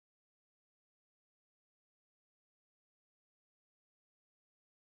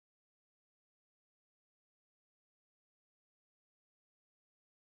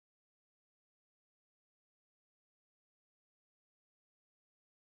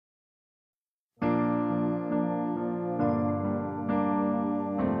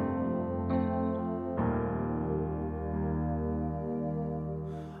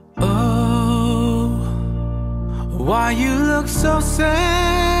Why you look so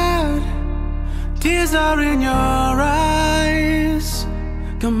sad? Tears are in your eyes.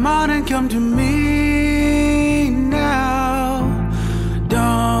 Come on and come to me now.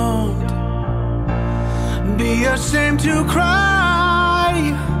 Don't be ashamed to cry.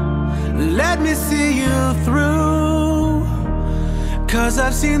 Let me see you through, 'cause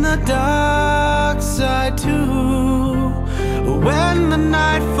I've seen the dark side too. When the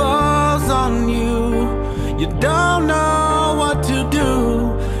night falls on you, you don't know what to do.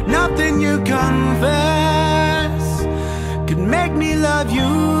 Nothing you confess could make me love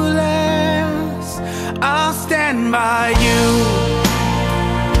you less. I'll stand by you.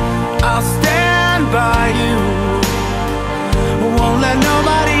 I'll stand by you. Won't let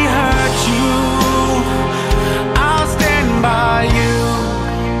nobody hurt you. I'll stand by you.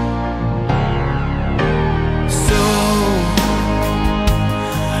 So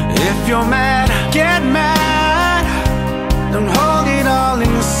if you're mad, get mad. Don't hold it all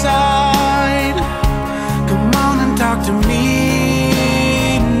inside. Come on and talk to me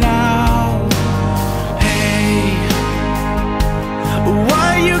now. Hey,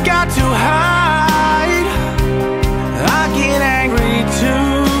 what you got to hide? I get angry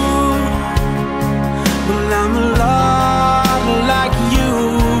too, but I'm a lot like you.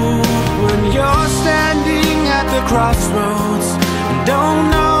 When you're standing at the crossroads and don't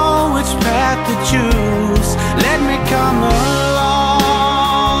know which path to choose, let me come along.